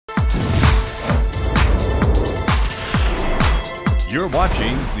You're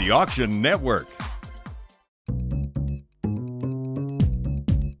watching the Auction Network.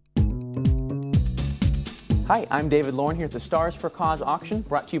 Hi, I'm David Lauren here at the Stars for Cause auction,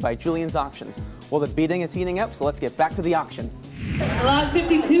 brought to you by Julian's Auctions. Well, the beating is heating up, so let's get back to the auction. Lot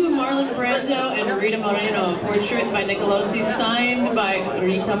 52, Marlon Brando and Rita Moreno, portrait by Nicolosi, signed by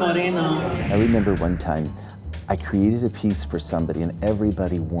Rita Moreno. I remember one time I created a piece for somebody and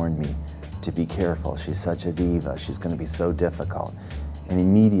everybody warned me to be careful. She's such a diva. She's going to be so difficult. And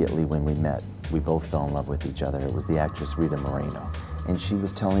immediately when we met, we both fell in love with each other. It was the actress Rita Moreno. And she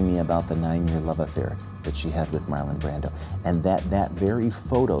was telling me about the 9-year love affair that she had with Marlon Brando. And that very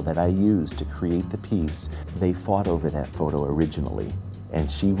photo that I used to create the piece, they fought over that photo originally. And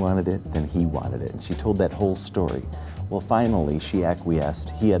she wanted it, then he wanted it. And she told that whole story. Well, finally, she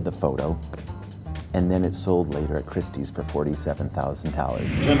acquiesced. He had the photo. And then it sold later at Christie's for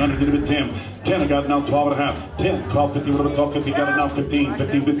 $47,000. 10, 10, I got it now 12 and a half. 10, 12, 50, what about 12, 50, got it now 15,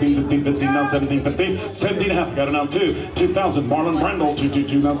 15, 15, 15, 15, now 17, 15, 17 and a half, got it now 2, 2,000, Marlon Brando, 2, 2,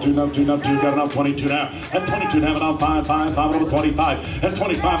 2, now 2, now 2, now 2, got it now 22 and a half. At 22 and a half, now 5, 5, 5, over 25. At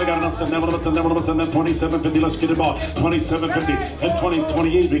 25, I got it now 7, never 10, never 10, then 27, 50, let's get it ball. 27, 50. At 20,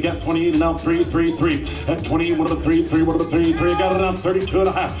 28, we got 28 and now 3, 3, 3. At 28, what about 3, 3, what about 3, 3, I got it now 32 and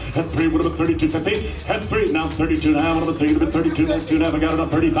a half. At 3, what about 32, 50. At 3, now 32 and a half, what about 3, 32, now 2 and a half, I got it now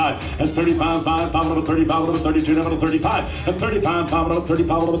 35. At 35, 5, 5, what about 35, what about 32, now 35. At 35, 5, what about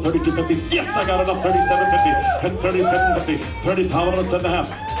 35, what about 32, 50. Yes, I got it now 37, 50. At 37, 50. 35, what about 7 and a half.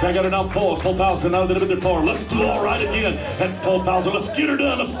 I got it now 4, 4,000, now a little bit 4. Let's do all right again. At 4,000, let's get her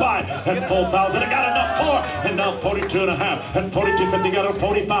done, let's buy. At 4,000, I got it now 4. And now 42 and a half. At 42, 50, got it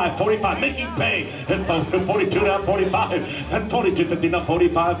 45, 45, making pay. At 42, now 45. At 42, 50, now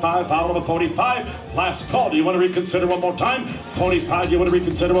 45, 5, 5, over 45. Last call. Do you want to reconsider one more time? 45, do you want to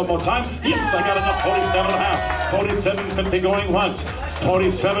reconsider one more time? Yes, I got it up 47 and a half. 4750 going once.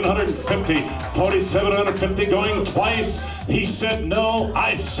 4,750. 4,750 going twice. He said no,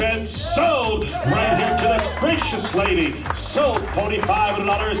 I said sold. Right here to this gracious lady. Sold.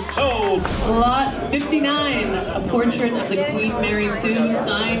 $4,500 sold. Lot 59, a portrait of the Queen Mary II,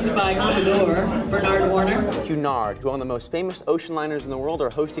 signed by Commodore Bernard Warner. Cunard, who own the most famous ocean liners in the world,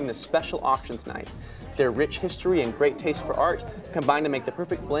 are hosting this special auction tonight. Their rich history and great taste for art combine to make the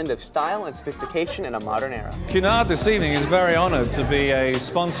perfect blend of style and sophistication in a modern era. Cunard this evening is very honored to be a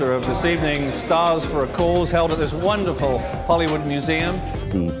sponsor of this evening's Stars for a Cause held at this wonderful Hollywood museum.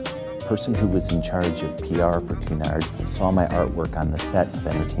 The person who was in charge of PR for Cunard saw my artwork on the set of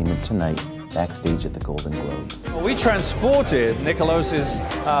Entertainment Tonight backstage at the Golden Globes. We transported Nicolosi's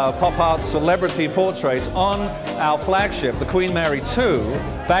pop art celebrity portraits on our flagship, the Queen Mary II,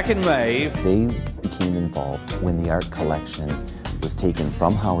 back in May. They became involved when the art collection was taken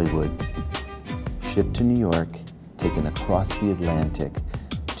from Hollywood, shipped to New York, taken across the Atlantic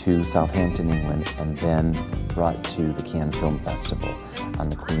to Southampton, England, and then brought to the Cannes Film Festival on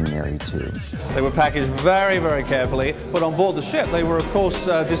the Queen Mary II. They were packaged very, very carefully, but on board the ship they were of course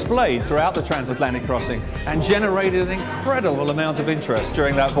displayed throughout the transatlantic crossing and generated an incredible amount of interest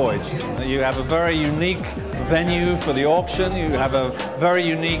during that voyage. You have a very unique venue for the auction, you have a very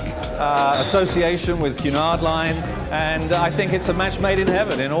unique association with Cunard Line, and I think it's a match made in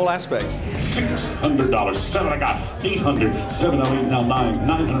heaven in all aspects. $600, 7 I got, 800, 7 now 8 now 9,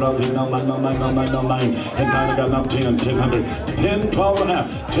 $900, 8 now 9, now 9, now 9, now 9, and 9 I got now 10, 1000, 10, 12 and a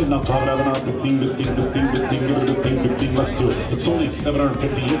half, 10 now 12 and a half, now 15, 15, 15, 15, give it 15, 15, let's do it. It's only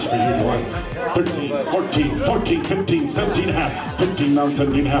 750 each for you, boy. 13, 14, 14, 15, 17 and a half, 15 now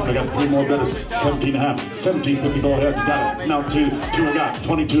 17 and a half, I got 3 more bidders, 17 and a half, 17, 50, go ahead, got it, now 2, 2 I got,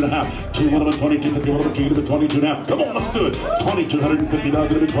 22 and a half, 2, 1 of 22, 50, 1 of 2, give it 22 and a half, come on, let's do it, 2,250, now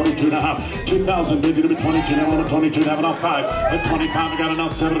give it 22 and a half, 2,000, give it 22, now 1 of 22 and a half, now 5, at 25, I got it now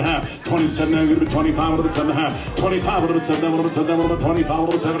 7 and a half, 27, now give it 25, 1 of 7 and a half, 25, 1 of 7, 1 of 7, 1 of 25,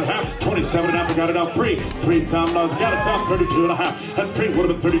 1 of 7 and a half, 27 and a half, I got it now 3, 3,000, got it now 32 and a half, at 3, 1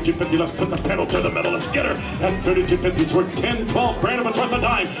 of 32.50, let's put the pedal to the metal, let's get her, at 32.50, it's worth 10, 12 grand, it's worth a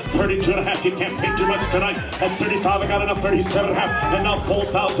dime, 32 and a half, you can't pay too much tonight, at 35, I got it now 37 and a half, and now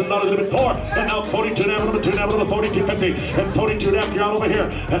 $4,000, little bit 4, and now 42 and a half, number 2, now number 42.50, at 42 and a half, you're out over here,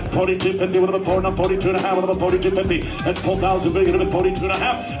 at 42.50, number 4, now 42 and a half, number 42.50, at 4,000, big, number 42 and a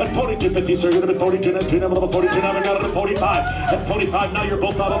half, at 42.50, sir, you're number 42 and 2, number 42, now I got it at 45, at 45, now you're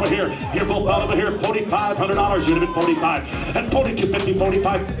both out over here, you're both out over here, $4,500, you're number 45, at 42.50,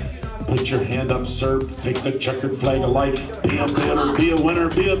 45, put your hand up, sir. Take the checkered flag of light. Be a bidder, be a winner,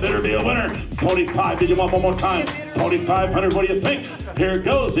 be a bidder, be a winner. 45, did you want one more time? 4,500, what do you think? Here it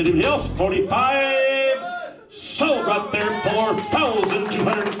goes. Anybody else? 45. Sold right there for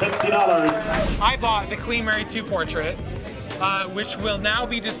 $1,250. I bought the Queen Mary II portrait which will now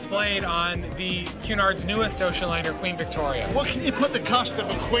be displayed on the Cunard's newest ocean liner, Queen Victoria. What can you put the cost of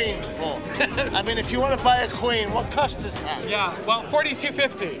a queen for? I mean, if you want to buy a queen, what cost is that? Yeah, well,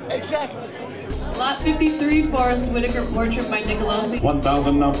 $42.50. Exactly. Lot 53, Forrest Whitaker portrait by Nicolosi.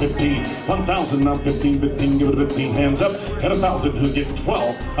 1,000 now 15. 1,000 now 15. 15. Give it 15. Hands up. And 1,000 who get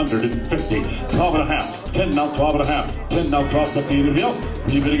 1,250. 12 and a half. 10 now 12 and a half. 10 now 12.50. Anybody else? Are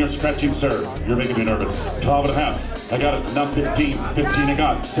you bidding or scratching, sir? You're making me nervous. 12 and a half. I got it. Now 15. 15 I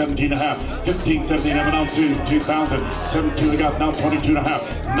got. 17 and a half. 15, 17. I'm now 2,000. 17 I got. Now 22 and a half.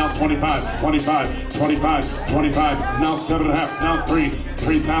 Now 25. 25. 25. 25. Now 7 and a half. Now 3.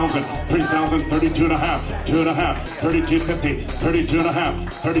 3,000. 3,000. 32 and a half. 2 and a half. 32.50. 32 and a half.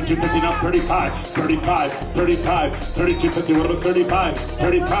 32.50. Now 35. 35. 35. 32.50. What about 35?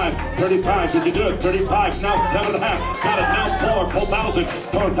 35. 35. Did you do it? 35. Now 7 and a half. Got it. Now 4. 4,000.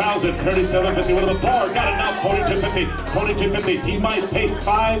 4,000. 37.50. What about 4? Got it. Now 42.50. 42.50. He might pay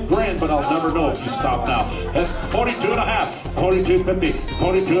 $5 grand, but I'll never know if you stop now. At 42 and a half. 42.50.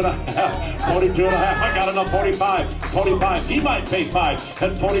 42 and a half. 42 and a half. I got it. Now 45. 45. He might pay 5.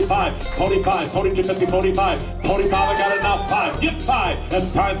 At 45. 45. 42.50. 45. 45. I got it. Now 5. Get 5. At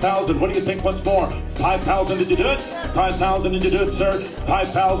 5,000. What do you think? What's more? 5,000. Did you do it? 5,000. Did you do it, sir?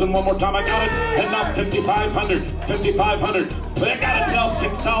 5,000. One more time. I got it. And now 5,500. 5,500. I got it now.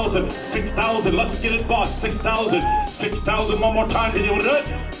 6,000. 6,000. Let's get it bought. 6,000. 6,000. One more time. Did you want to do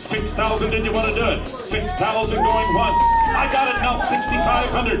it? 6,000. Did you want to do it? 6,000 going once. I got it now.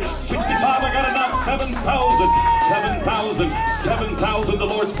 6,500. 65. I got it now. 7,000. 7,000. 7,000. The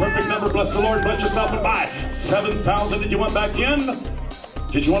Lord's perfect number. Bless the Lord. Bless yourself and buy. 7,000. Did you want back in?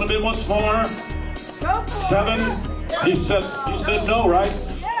 Did you want to bid once more? 7. He said no, right?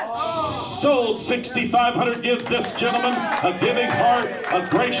 Sold. 6,500. Give this gentleman a giving heart, a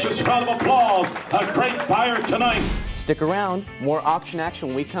gracious round of applause. A great buyer tonight. Stick around. More auction action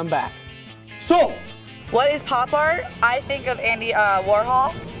when we come back. Sold! What is pop art? I think of Andy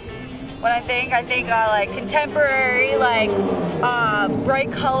Warhol. When I think like contemporary, like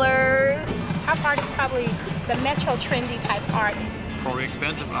bright colors. Pop art is probably the metro trendy type art. Probably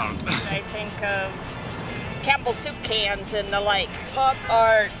expensive art. I think of Campbell soup cans and the like. Pop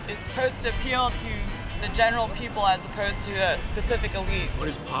art is supposed to appeal to the general people as opposed to a specific elite. What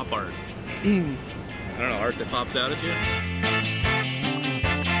is pop art? I don't know, art that pops out at you?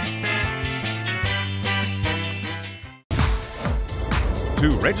 To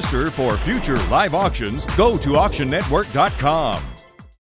register for future live auctions, go to auctionnetwork.com.